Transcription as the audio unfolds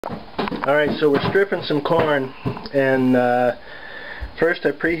Alright, so we're stripping some corn, and first I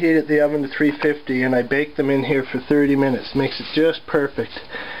preheated the oven to 350 and I baked them in here for 30 minutes. Makes it just perfect.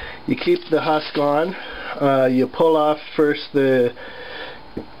 You keep the husk on, you pull off first the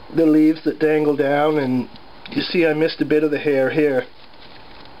leaves that dangle down, and you see I missed a bit of the hair here,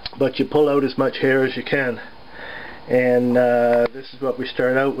 but you pull out as much hair as you can. And this is what we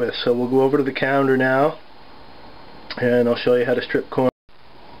start out with. So we'll go over to the counter now and I'll show you how to strip corn.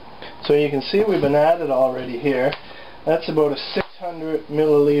 So you can see we've been at it already here. That's about a 600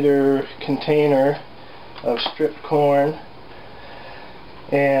 milliliter container of stripped corn,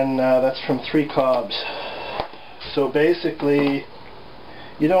 and that's from 3 cobs. So basically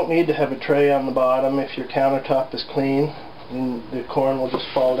you don't need to have a tray on the bottom if your countertop is clean, and the corn will just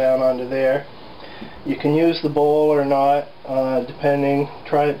fall down onto there. You can use the bowl or not, depending.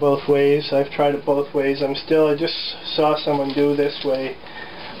 Try it both ways. I've tried it both ways. I just saw someone do this way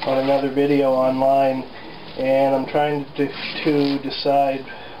on another video online, and I'm trying to decide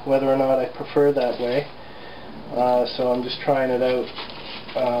whether or not I prefer that way. So I'm just trying it out.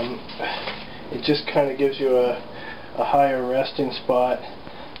 It just kind of gives you a higher resting spot,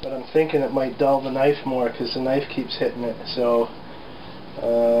 but I'm thinking it might dull the knife more because the knife keeps hitting it. So,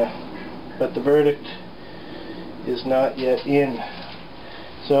 but the verdict is not yet in.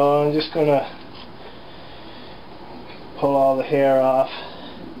 So I'm just going to pull all the hair off.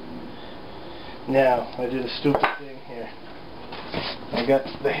 Now, I did a stupid thing here. I got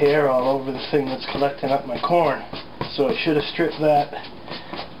the hair all over the thing that's collecting up my corn. So I should have stripped that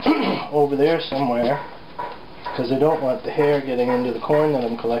over there somewhere, because I don't want the hair getting into the corn that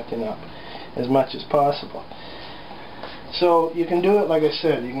I'm collecting up as much as possible. So you can do it, like I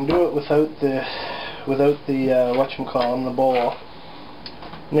said, you can do it without the whatchamacallit, the bowl.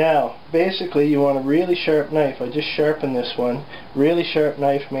 Now, basically you want a really sharp knife. I just sharpened this one. Really sharp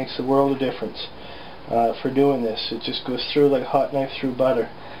knife makes a world of difference for doing this. It just goes through like a hot knife through butter.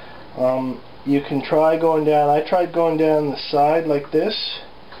 You can try going down. I tried going down the side like this,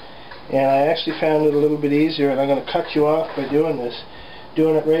 and I actually found it a little bit easier, and I'm going to cut you off by doing this.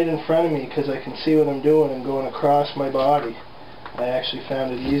 Doing it right in front of me because I can see what I'm doing, and going across my body. I actually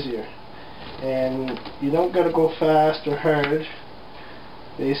found it easier. And you don't got to go fast or hard.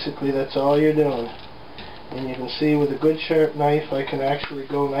 Basically that's all you're doing. And you can see with a good sharp knife I can actually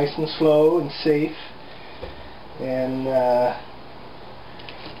go nice and slow and safe. And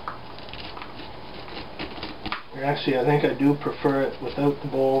actually I think I do prefer it without the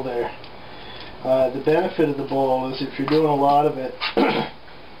bowl there. The benefit of the bowl is if you're doing a lot of it,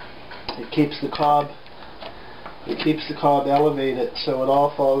 it keeps the cob elevated so it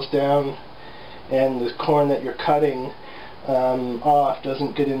all falls down, and the corn that you're cutting off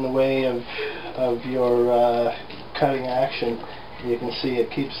doesn't get in the way of your cutting action. You can see it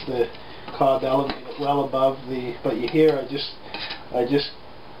keeps the cob elevated well above the, but you hear I just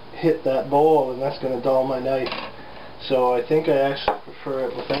hit that bowl, and that's going to dull my knife. So I think I actually prefer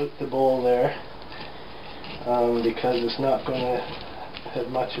it without the bowl there, because it's not going to have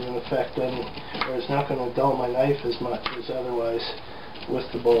much of an effect on, or it's not going to dull my knife as much as otherwise with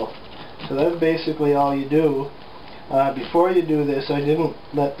the bowl. So that's basically all you do. Before you do this, I didn't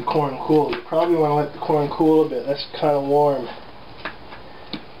let the corn cool. You probably want to let the corn cool a bit. That's kind of warm.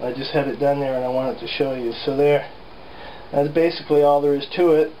 I just had it done there and I wanted to show you. So there. That's basically all there is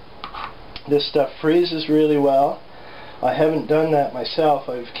to it. This stuff freezes really well. I haven't done that myself.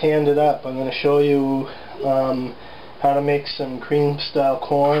 I've canned it up. I'm going to show you how to make some cream style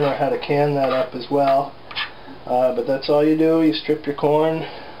corn, or how to can that up as well. But that's all you do. You strip your corn.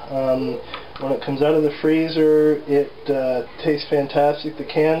 When it comes out of the freezer, it tastes fantastic. The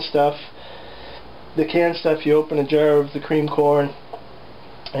canned stuff, you open a jar of the cream corn,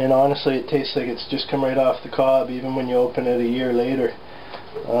 and honestly it tastes like it's just come right off the cob, even when you open it a year later.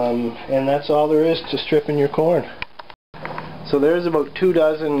 And that's all there is to stripping your corn. So there's about 2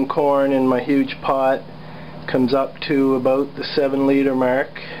 dozen corn in my huge pot. Comes up to about the 7-liter mark,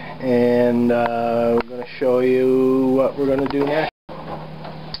 and we're going to show you what we're going to do next.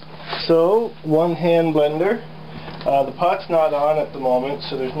 So, 1 hand blender. The pot's not on at the moment,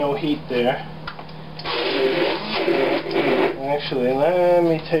 so there's no heat there. Actually, let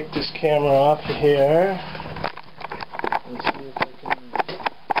me take this camera off of here and see if I can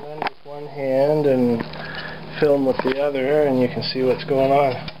blend with 1 hand and film with the other, and you can see what's going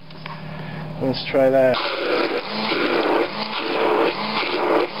on. Let's try that.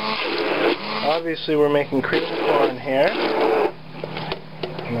 Obviously we're making cream corn here.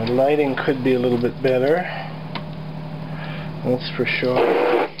 The lighting could be a little bit better, that's for sure.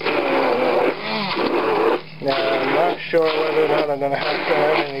 Now I'm not sure whether or not I'm going to have to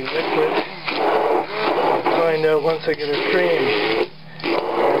add any liquid. I'll find out once I get her creamed.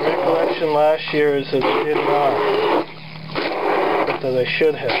 My recollection last year is that I did not, but that I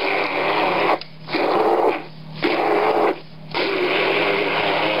should have.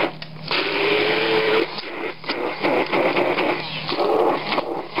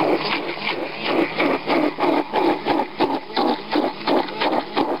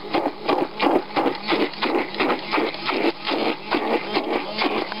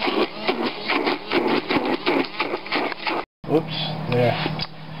 Oops, there.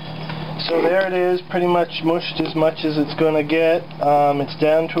 So there it is, pretty much mushed as much as it's going to get. It's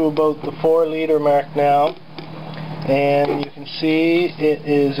down to about the 4-liter mark now. And you can see it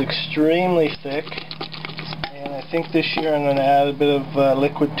is extremely thick. And I think this year I'm going to add a bit of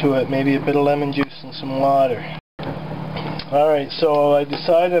liquid to it, maybe a bit of lemon juice and some water. Alright, so I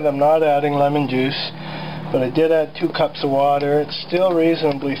decided I'm not adding lemon juice, but I did add 2 cups of water. It's still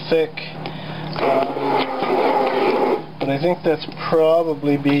reasonably thick. But I think that's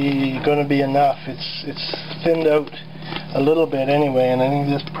probably going to be enough. It's thinned out a little bit anyway, and I think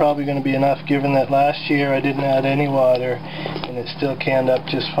that's probably going to be enough given that last year I didn't add any water and it still canned up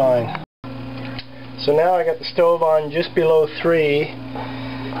just fine. So now I got the stove on just below 3,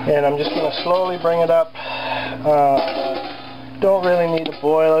 and I'm just going to slowly bring it up. Don't really need to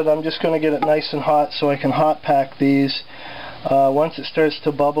boil it. I'm just going to get it nice and hot so I can hot pack these. Once it starts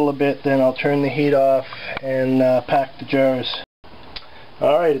to bubble a bit, then I'll turn the heat off and pack the jars.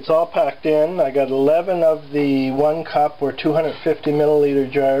 Alright, it's all packed in. I got 11 of the 1 cup or 250 milliliter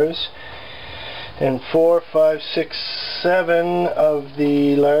jars, and 4, 5, 6, 7 of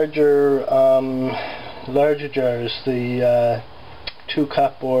the larger jars, the 2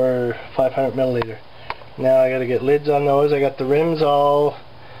 cup or 500 milliliter. Now I got to get lids on those. I got the rims all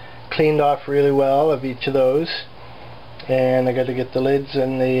cleaned off really well of each of those. And I got to get the lids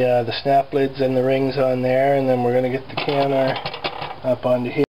and the snap lids and the rings on there, and then we're going to get the canner up onto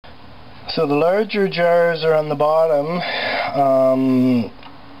here. So the larger jars are on the bottom,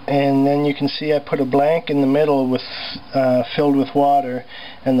 and then you can see I put a blank in the middle with filled with water,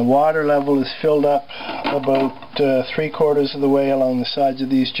 and the water level is filled up about 3/4 of the way along the sides of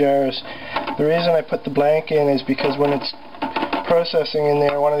these jars. The reason I put the blank in is because when it's processing in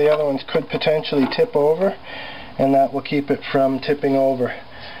there, one of the other ones could potentially tip over, and that will keep it from tipping over.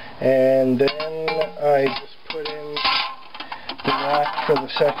 And then I just put in the rack for the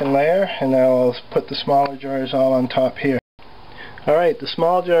second layer, and now I'll put the smaller jars all on top here. Alright, the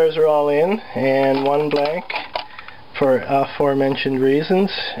small jars are all in, and 1 blank for aforementioned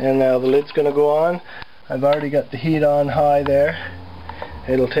reasons, and now the lid's going to go on. I've already got the heat on high there.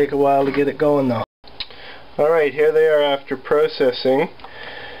 It'll take a while to get it going though. Alright, here they are after processing.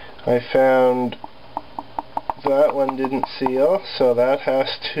 I found that one didn't seal, so that has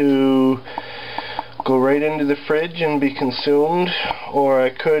to go right into the fridge and be consumed, or I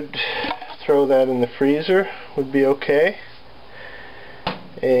could throw that in the freezer, would be okay.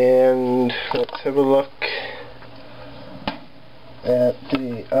 And let's have a look at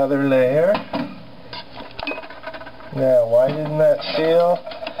the other layer. Now, why didn't that seal?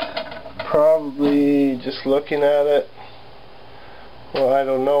 Probably just looking at it, well, I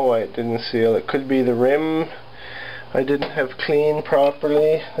don't know why it didn't seal. It could be the rim I didn't have cleaned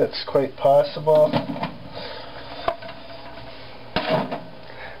properly. That's quite possible.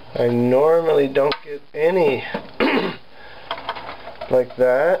 I normally don't get any like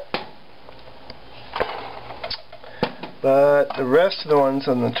that, but the rest of the ones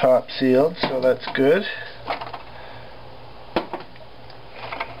on the top sealed, so that's good.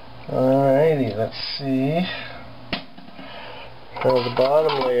 Alrighty, let's see how the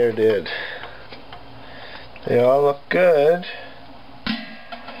bottom layer did. They all look good.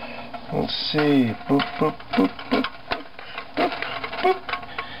 Let's see. Boop, boop, boop, boop, boop, boop.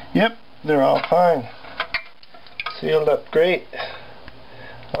 Yep, they're all fine. Sealed up great.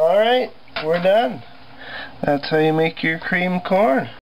 Alright, we're done. That's how you make your cream corn.